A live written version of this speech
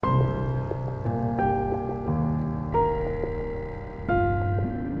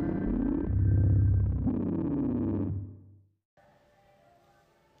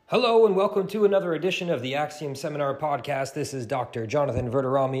Hello and welcome to another edition of the Axiom Seminar Podcast. This is Dr. Jonathan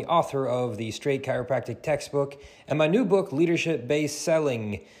Verderami, author of the Straight Chiropractic Textbook and my new book, Leadership-Based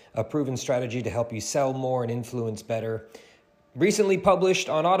Selling, a proven strategy to help you sell more and influence better. Recently published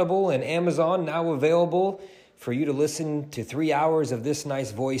on Audible and Amazon, now available for you to listen to 3 hours of this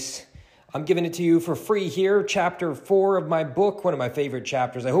nice voice. I'm giving it to you for free here, Chapter 4 of my book, one of my favorite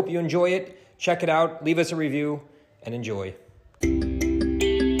chapters. I hope you enjoy it. Check it out, leave us a review, and enjoy.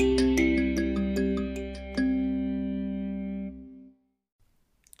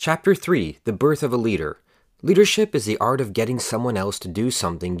 Chapter 3, The Birth of a Leader. Leadership is the art of getting someone else to do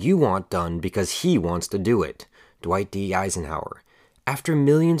something you want done because he wants to do it. Dwight D. Eisenhower. After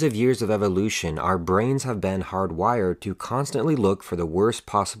millions of years of evolution, our brains have been hardwired to constantly look for the worst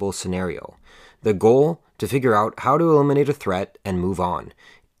possible scenario. The goal? To figure out how to eliminate a threat and move on.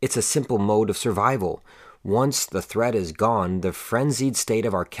 It's a simple mode of survival. Once the threat is gone, the frenzied state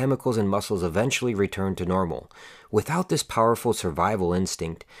of our chemicals and muscles eventually return to normal. Without this powerful survival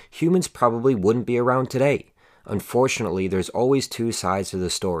instinct, humans probably wouldn't be around today. Unfortunately, there's always two sides to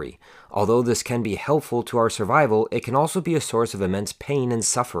the story. Although this can be helpful to our survival, it can also be a source of immense pain and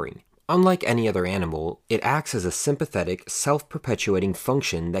suffering. Unlike any other animal, it acts as a sympathetic, self-perpetuating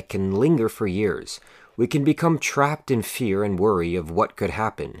function that can linger for years. We can become trapped in fear and worry of what could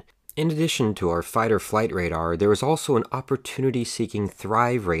happen. In addition to our fight-or-flight radar, there is also an opportunity-seeking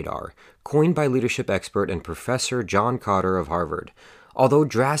thrive radar, coined by leadership expert and Professor John Kotter of Harvard. Although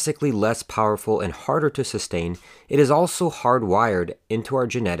drastically less powerful and harder to sustain, it is also hardwired into our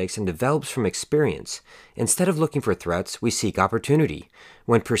genetics and develops from experience. Instead of looking for threats, we seek opportunity.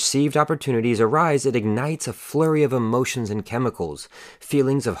 When perceived opportunities arise, it ignites a flurry of emotions and chemicals.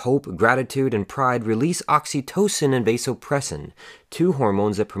 Feelings of hope, gratitude, and pride release oxytocin and vasopressin, two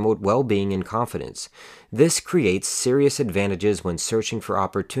hormones that promote well-being and confidence. This creates serious advantages when searching for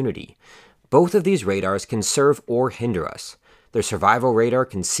opportunity. Both of these radars can serve or hinder us. Their survival radar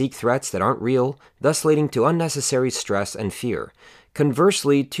can seek threats that aren't real, thus leading to unnecessary stress and fear.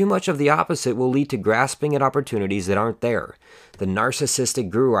 Conversely, too much of the opposite will lead to grasping at opportunities that aren't there. The narcissistic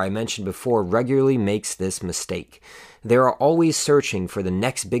guru I mentioned before regularly makes this mistake. They are always searching for the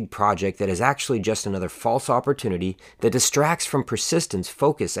next big project that is actually just another false opportunity that distracts from persistence,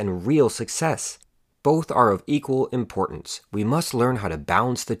 focus, and real success. Both are of equal importance. We must learn how to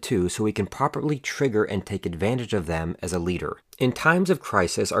balance the two so we can properly trigger and take advantage of them as a leader. In times of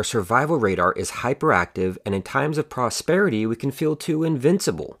crisis, our survival radar is hyperactive, and in times of prosperity, we can feel too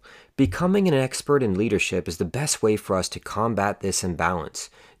invincible. Becoming an expert in leadership is the best way for us to combat this imbalance.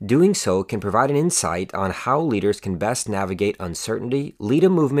 Doing so can provide an insight on how leaders can best navigate uncertainty, lead a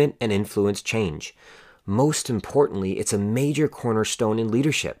movement, and influence change. Most importantly, it's a major cornerstone in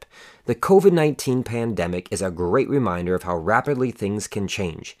leadership. The COVID-19 pandemic is a great reminder of how rapidly things can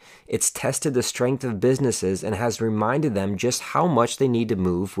change. It's tested the strength of businesses and has reminded them just how much they need to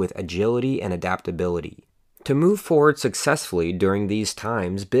move with agility and adaptability. To move forward successfully during these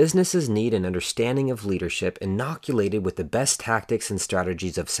times, businesses need an understanding of leadership inoculated with the best tactics and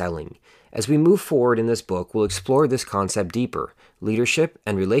strategies of selling. As we move forward in this book, we'll explore this concept deeper. Leadership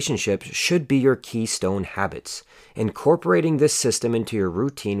and relationships should be your keystone habits. Incorporating this system into your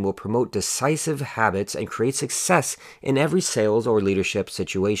routine will promote decisive habits and create success in every sales or leadership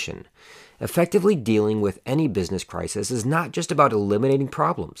situation. Effectively dealing with any business crisis is not just about eliminating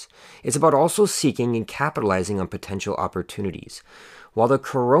problems. It's about also seeking and capitalizing on potential opportunities. While the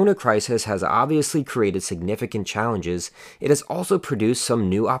corona crisis has obviously created significant challenges, it has also produced some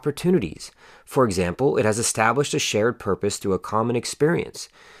new opportunities. For example, it has established a shared purpose through a common experience.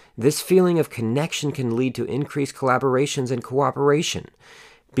 This feeling of connection can lead to increased collaborations and cooperation.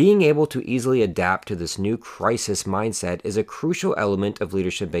 Being able to easily adapt to this new crisis mindset is a crucial element of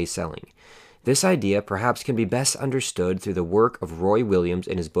leadership-based selling. This idea perhaps can be best understood through the work of Roy Williams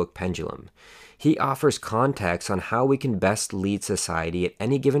in his book Pendulum. He offers context on how we can best lead society at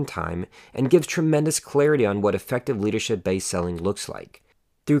any given time and gives tremendous clarity on what effective leadership-based selling looks like.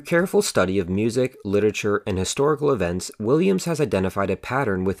 Through careful study of music, literature, and historical events, Williams has identified a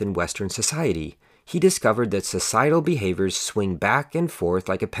pattern within Western society. He discovered that societal behaviors swing back and forth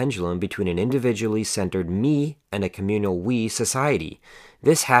like a pendulum between an individually centered me and a communal we society.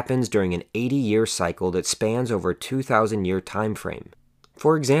 This happens during an 80-year cycle that spans over a 2,000-year time frame.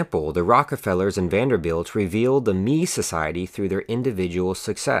 For example, the Rockefellers and Vanderbilts revealed the me society through their individual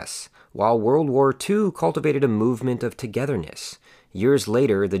success, while World War II cultivated a movement of togetherness. Years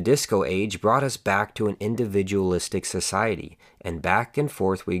later, the disco age brought us back to an individualistic society, and back and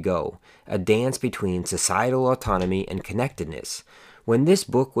forth we go, a dance between societal autonomy and connectedness. When this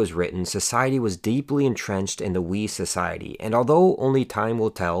book was written, society was deeply entrenched in the we society, and although only time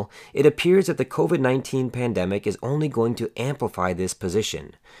will tell, it appears that the COVID-19 pandemic is only going to amplify this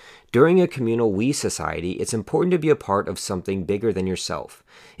position. During a communal we society, it's important to be a part of something bigger than yourself.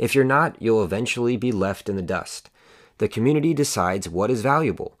 If you're not, you'll eventually be left in the dust. The community decides what is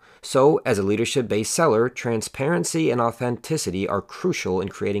valuable. So, as a leadership-based seller, transparency and authenticity are crucial in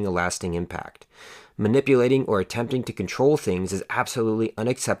creating a lasting impact. Manipulating or attempting to control things is absolutely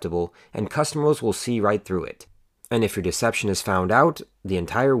unacceptable, and customers will see right through it. And if your deception is found out, the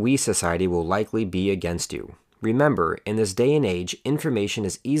entire we society will likely be against you. Remember, in this day and age, information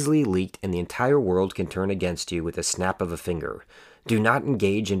is easily leaked and the entire world can turn against you with a snap of a finger. Do not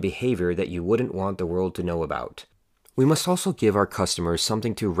engage in behavior that you wouldn't want the world to know about. We must also give our customers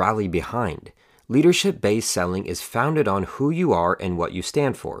something to rally behind. Leadership-based selling is founded on who you are and what you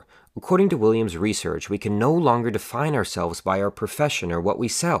stand for. According to Williams' research, we can no longer define ourselves by our profession or what we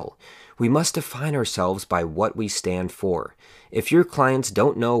sell. We must define ourselves by what we stand for. If your clients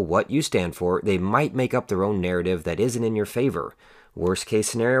don't know what you stand for, they might make up their own narrative that isn't in your favor. Worst case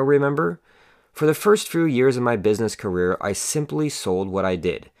scenario, remember? For the first few years of my business career, I simply sold what I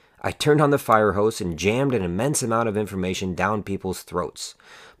did. I turned on the fire hose and jammed an immense amount of information down people's throats.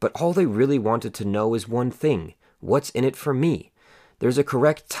 But all they really wanted to know is one thing: what's in it for me? There's a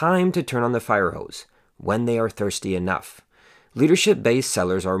correct time to turn on the fire hose: when they are thirsty enough. Leadership-based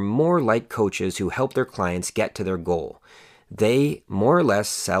sellers are more like coaches who help their clients get to their goal. They more or less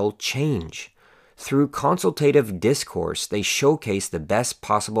sell change. Through consultative discourse, they showcase the best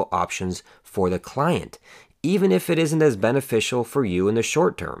possible options for the client, even if it isn't as beneficial for you in the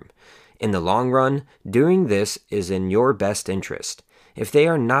short term. In the long run, doing this is in your best interest. If they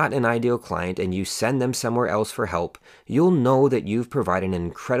are not an ideal client and you send them somewhere else for help, you'll know that you've provided an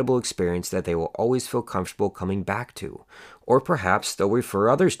incredible experience that they will always feel comfortable coming back to. Or perhaps they'll refer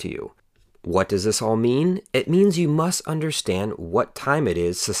others to you. What does this all mean? It means you must understand what time it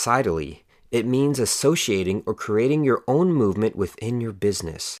is societally. It means associating or creating your own movement within your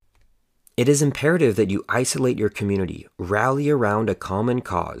business. It is imperative that you isolate your community, rally around a common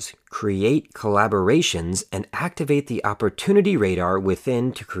cause, create collaborations, and activate the opportunity radar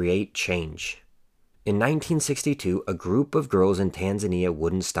within to create change. In 1962, a group of girls in Tanzania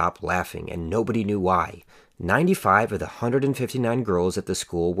wouldn't stop laughing, and nobody knew why. 95 of the 159 girls at the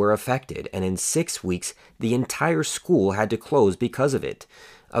school were affected, and in 6 weeks, the entire school had to close because of it.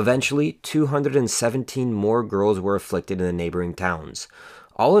 Eventually, 217 more girls were afflicted in the neighboring towns.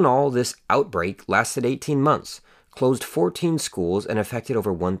 All in all, this outbreak lasted 18 months, closed 14 schools, and affected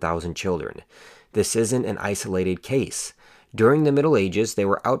over 1,000 children. This isn't an isolated case. During the Middle Ages, there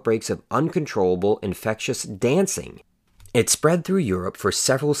were outbreaks of uncontrollable infectious dancing. It spread through Europe for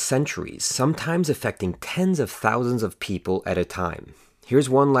several centuries, sometimes affecting tens of thousands of people at a time. Here's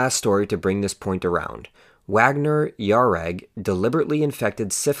one last story to bring this point around. Wagner Jauregg deliberately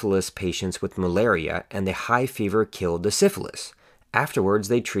infected syphilis patients with malaria, and the high fever killed the syphilis. Afterwards,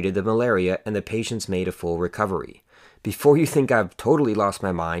 they treated the malaria, and the patients made a full recovery. Before you think I've totally lost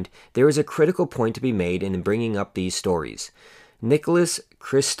my mind, there is a critical point to be made in bringing up these stories. Nicholas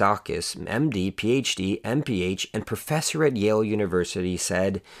Christakis, MD, PhD, MPH, and professor at Yale University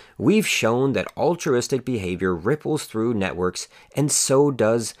said, "We've shown that altruistic behavior ripples through networks, and so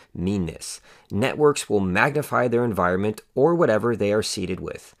does meanness. Networks will magnify their environment or whatever they are seeded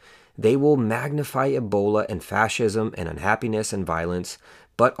with. They will magnify Ebola and fascism and unhappiness and violence,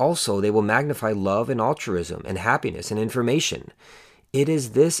 but also they will magnify love and altruism and happiness and information. It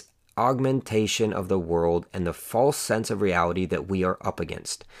is this augmentation of the world and the false sense of reality that we are up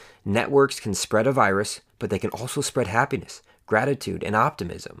against. Networks can spread a virus, but they can also spread happiness, gratitude, and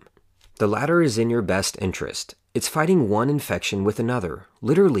optimism. The latter is in your best interest. It's fighting one infection with another,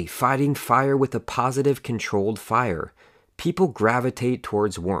 literally fighting fire with a positive, controlled fire. People gravitate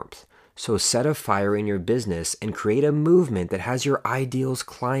towards warmth. So set a fire in your business and create a movement that has your ideal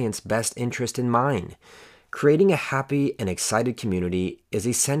client's best interest in mind. Creating a happy and excited community is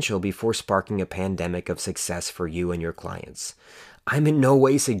essential before sparking a pandemic of success for you and your clients. I'm in no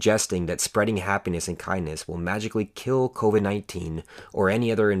way suggesting that spreading happiness and kindness will magically kill COVID-19 or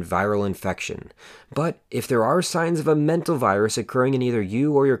any other viral infection. But if there are signs of a mental virus occurring in either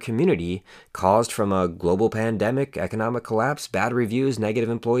you or your community, caused from a global pandemic, economic collapse, bad reviews, negative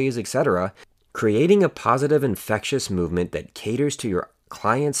employees, etc., creating a positive infectious movement that caters to your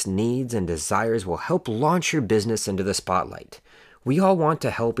clients' needs and desires will help launch your business into the spotlight. We all want to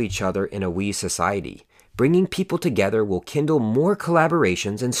help each other in a we society. Bringing people together will kindle more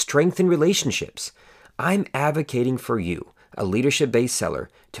collaborations and strengthen relationships. I'm advocating for you, a leadership-based seller,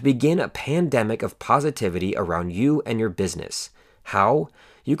 to begin a pandemic of positivity around you and your business. How?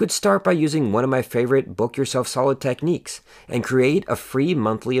 You could start by using one of my favorite Book Yourself Solid techniques and create a free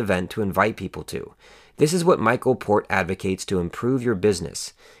monthly event to invite people to. This is what Michael Port advocates to improve your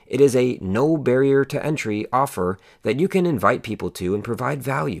business. It is a no barrier to entry offer that you can invite people to and provide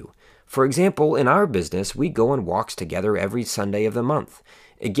value. For example, in our business, we go on walks together every Sunday of the month.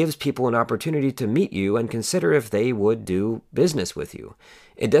 It gives people an opportunity to meet you and consider if they would do business with you.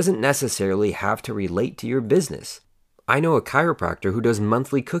 It doesn't necessarily have to relate to your business. I know a chiropractor who does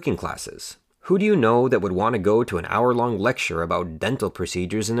monthly cooking classes. Who do you know that would want to go to an hour-long lecture about dental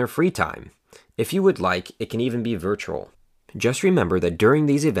procedures in their free time? If you would like, it can even be virtual. Just remember that during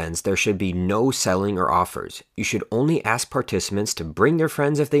these events, there should be no selling or offers. You should only ask participants to bring their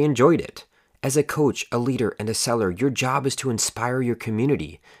friends if they enjoyed it. As a coach, a leader, and a seller, your job is to inspire your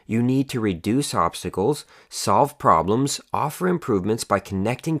community. You need to reduce obstacles, solve problems, offer improvements by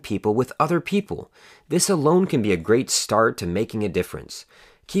connecting people with other people. This alone can be a great start to making a difference.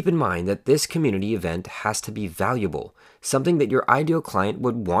 Keep in mind that this community event has to be valuable, something that your ideal client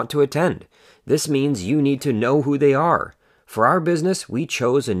would want to attend. This means you need to know who they are. For our business, we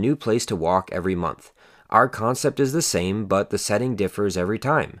chose a new place to walk every month. Our concept is the same, but the setting differs every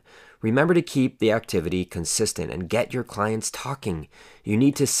time. Remember to keep the activity consistent and get your clients talking. You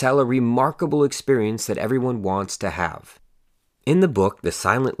need to sell a remarkable experience that everyone wants to have. In the book, The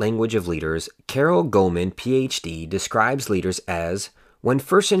Silent Language of Leaders, Carol Goldman, PhD, describes leaders as, when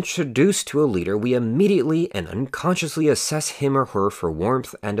first introduced to a leader, we immediately and unconsciously assess him or her for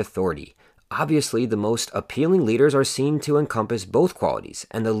warmth and authority. Obviously, the most appealing leaders are seen to encompass both qualities,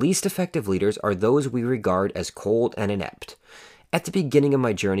 and the least effective leaders are those we regard as cold and inept. At the beginning of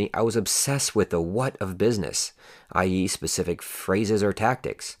my journey, I was obsessed with the what of business, i.e. specific phrases or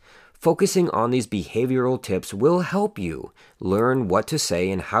tactics. Focusing on these behavioral tips will help you learn what to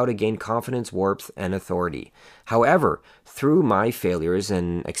say and how to gain confidence, warmth, and authority. However, through my failures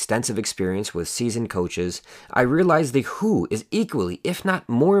and extensive experience with seasoned coaches, I realized the who is equally, if not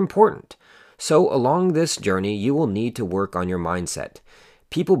more important. So along this journey, you will need to work on your mindset.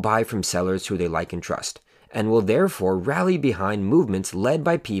 People buy from sellers who they like and trust, and will therefore rally behind movements led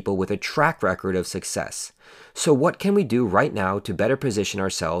by people with a track record of success. So what can we do right now to better position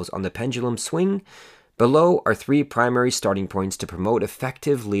ourselves on the pendulum swing? Below are 3 primary starting points to promote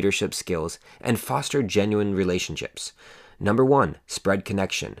effective leadership skills and foster genuine relationships. Number 1, spread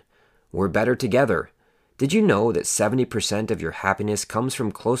connection. We're better together. Did you know that 70% of your happiness comes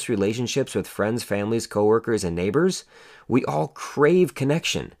from close relationships with friends, families, coworkers, and neighbors? We all crave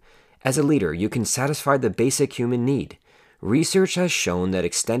connection. As a leader, you can satisfy the basic human need. Research has shown that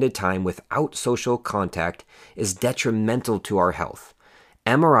extended time without social contact is detrimental to our health.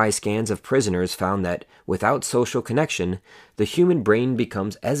 MRI scans of prisoners found that without social connection, the human brain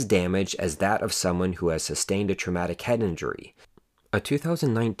becomes as damaged as that of someone who has sustained a traumatic head injury. A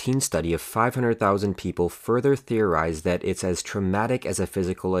 2019 study of 500,000 people further theorized that it's as traumatic as a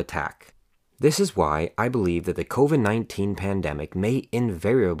physical attack. This is why I believe that the COVID-19 pandemic may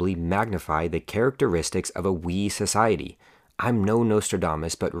invariably magnify the characteristics of a we society. I'm no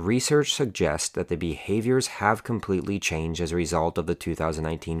Nostradamus, but research suggests that the behaviors have completely changed as a result of the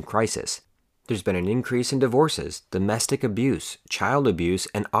 2019 crisis. There's been an increase in divorces, domestic abuse, child abuse,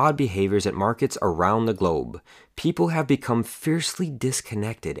 and odd behaviors at markets around the globe. People have become fiercely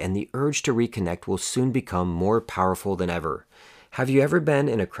disconnected, and the urge to reconnect will soon become more powerful than ever. Have you ever been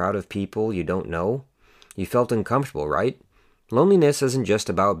in a crowd of people you don't know? You felt uncomfortable, right? Loneliness isn't just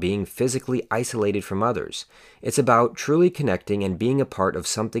about being physically isolated from others. It's about truly connecting and being a part of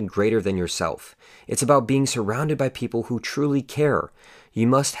something greater than yourself. It's about being surrounded by people who truly care. You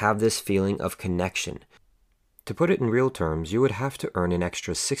must have this feeling of connection. To put it in real terms, you would have to earn an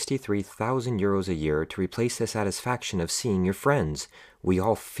extra 63,000 euros a year to replace the satisfaction of seeing your friends. We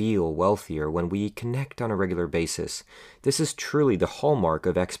all feel wealthier when we connect on a regular basis. This is truly the hallmark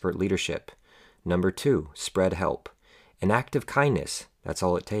of expert leadership. Number 2, spread help. An act of kindness, that's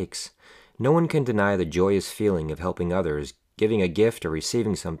all it takes. No one can deny the joyous feeling of helping others, giving a gift or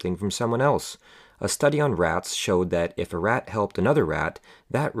receiving something from someone else. A study on rats showed that if a rat helped another rat,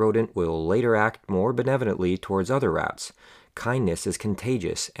 that rodent will later act more benevolently towards other rats. Kindness is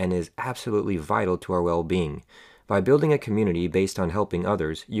contagious and is absolutely vital to our well-being. By building a community based on helping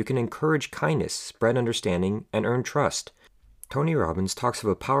others, you can encourage kindness, spread understanding, and earn trust. Tony Robbins talks of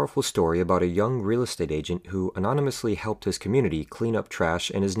a powerful story about a young real estate agent who anonymously helped his community clean up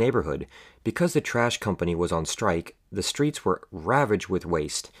trash in his neighborhood. Because the trash company was on strike, the streets were ravaged with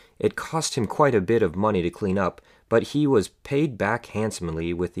waste. It cost him quite a bit of money to clean up, but he was paid back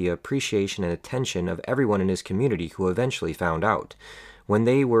handsomely with the appreciation and attention of everyone in his community who eventually found out. When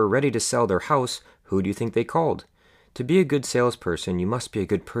they were ready to sell their house, who do you think they called? To be a good salesperson, you must be a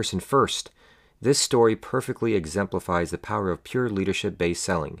good person first. This story perfectly exemplifies the power of pure leadership-based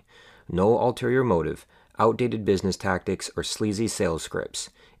selling. No ulterior motive, outdated business tactics, or sleazy sales scripts.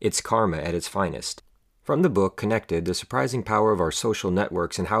 It's karma at its finest. From the book Connected, The Surprising Power of Our Social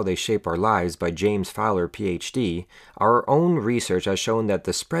Networks and How They Shape Our Lives by James Fowler, Ph.D., our own research has shown that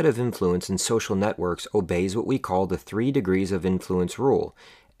the spread of influence in social networks obeys what we call the 3 degrees of influence rule.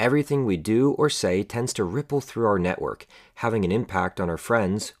 Everything we do or say tends to ripple through our network, having an impact on our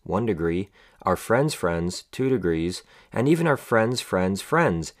friends, 1 degree, our friends' friends, 2 degrees, and even our friends' friends'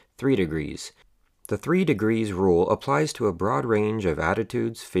 friends, 3 degrees. The 3 degrees rule applies to a broad range of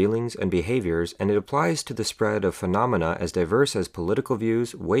attitudes, feelings, and behaviors, and it applies to the spread of phenomena as diverse as political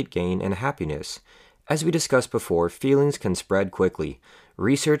views, weight gain, and happiness. As we discussed before, feelings can spread quickly.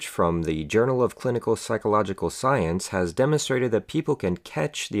 Research from the Journal of Clinical Psychological Science has demonstrated that people can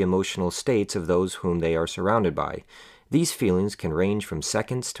catch the emotional states of those whom they are surrounded by. These feelings can range from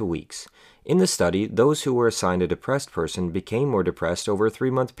seconds to weeks. In the study, those who were assigned a depressed person became more depressed over a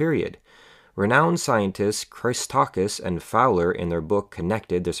 3-month period. Renowned scientists Christakis and Fowler, in their book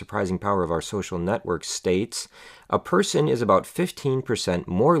Connected, The Surprising Power of Our Social Networks, states, a person is about 15%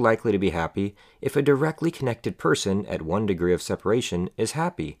 more likely to be happy if a directly connected person at 1 degree of separation is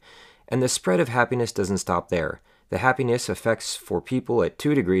happy. And the spread of happiness doesn't stop there. The happiness effects for people at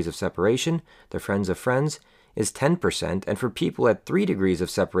 2 degrees of separation, the friends of friends, is 10%, and for people at 3 degrees of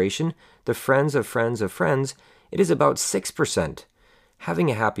separation, the friends of friends of friends, it is about 6%.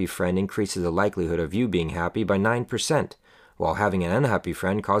 Having a happy friend increases the likelihood of you being happy by 9%, while having an unhappy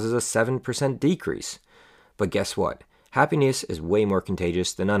friend causes a 7% decrease. But guess what? Happiness is way more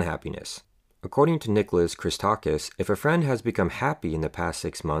contagious than unhappiness. According to Nicholas Christakis, if a friend has become happy in the past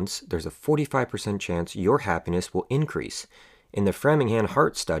 6 months, there's a 45% chance your happiness will increase. In the Framingham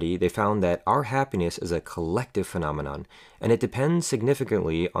Heart Study, they found that our happiness is a collective phenomenon, and it depends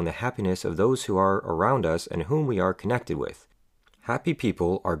significantly on the happiness of those who are around us and whom we are connected with. Happy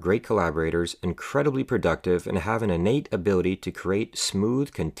people are great collaborators, incredibly productive, and have an innate ability to create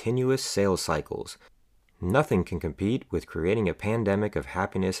smooth, continuous sales cycles. Nothing can compete with creating a pandemic of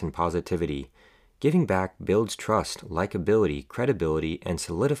happiness and positivity. Giving back builds trust, likability, credibility, and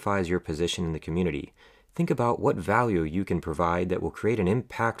solidifies your position in the community. Think about what value you can provide that will create an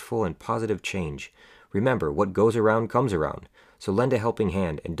impactful and positive change. Remember, what goes around comes around. So lend a helping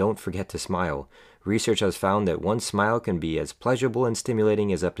hand and don't forget to smile. Research has found that one smile can be as pleasurable and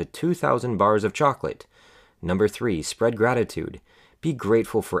stimulating as up to 2,000 bars of chocolate. Number 3, spread gratitude. Be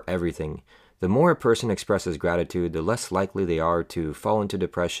grateful for everything. The more a person expresses gratitude, the less likely they are to fall into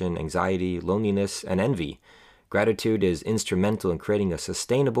depression, anxiety, loneliness, and envy. Gratitude is instrumental in creating a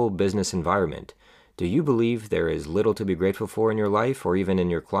sustainable business environment. Do you believe there is little to be grateful for in your life or even in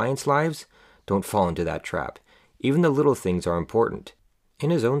your clients' lives? Don't fall into that trap. Even the little things are important. In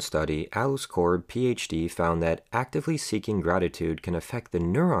his own study, Alice Korb, Ph.D., found that actively seeking gratitude can affect the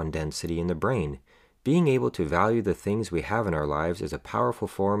neuron density in the brain. Being able to value the things we have in our lives is a powerful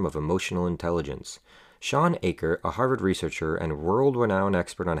form of emotional intelligence. Sean Aker, a Harvard researcher and world-renowned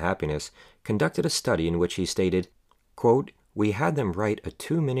expert on happiness, conducted a study in which he stated, quote, "We had them write a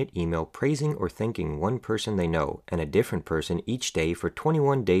 2-minute email praising or thanking one person they know and a different person each day for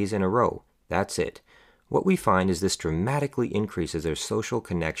 21 days in a row. That's it. What we find is this dramatically increases their social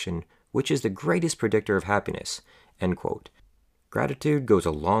connection, which is the greatest predictor of happiness." End quote. Gratitude goes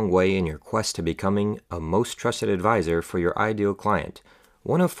a long way in your quest to becoming a most trusted advisor for your ideal client.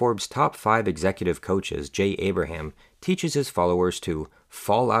 One of Forbes' top 5 executive coaches, Jay Abraham, teaches his followers to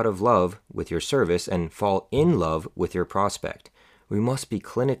fall out of love with your service and fall in love with your prospect. We must be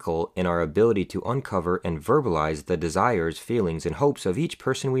clinical in our ability to uncover and verbalize the desires, feelings, and hopes of each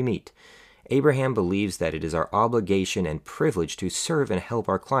person we meet. Abraham believes that it is our obligation and privilege to serve and help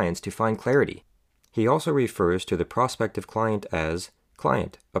our clients to find clarity. He also refers to the prospective client as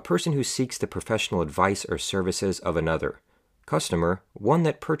client, a person who seeks the professional advice or services of another. Customer, one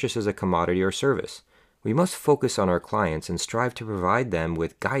that purchases a commodity or service. We must focus on our clients and strive to provide them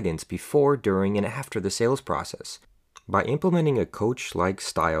with guidance before, during, and after the sales process. By implementing a coach-like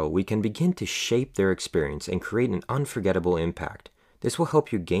style, we can begin to shape their experience and create an unforgettable impact. This will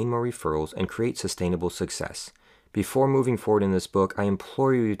help you gain more referrals and create sustainable success. Before moving forward in this book, I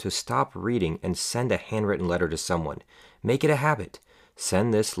implore you to stop reading and send a handwritten letter to someone. Make it a habit.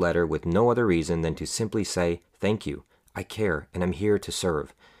 Send this letter with no other reason than to simply say, "Thank you, I care, and I'm here to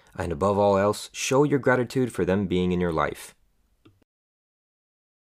serve." And above all else, show your gratitude for them being in your life.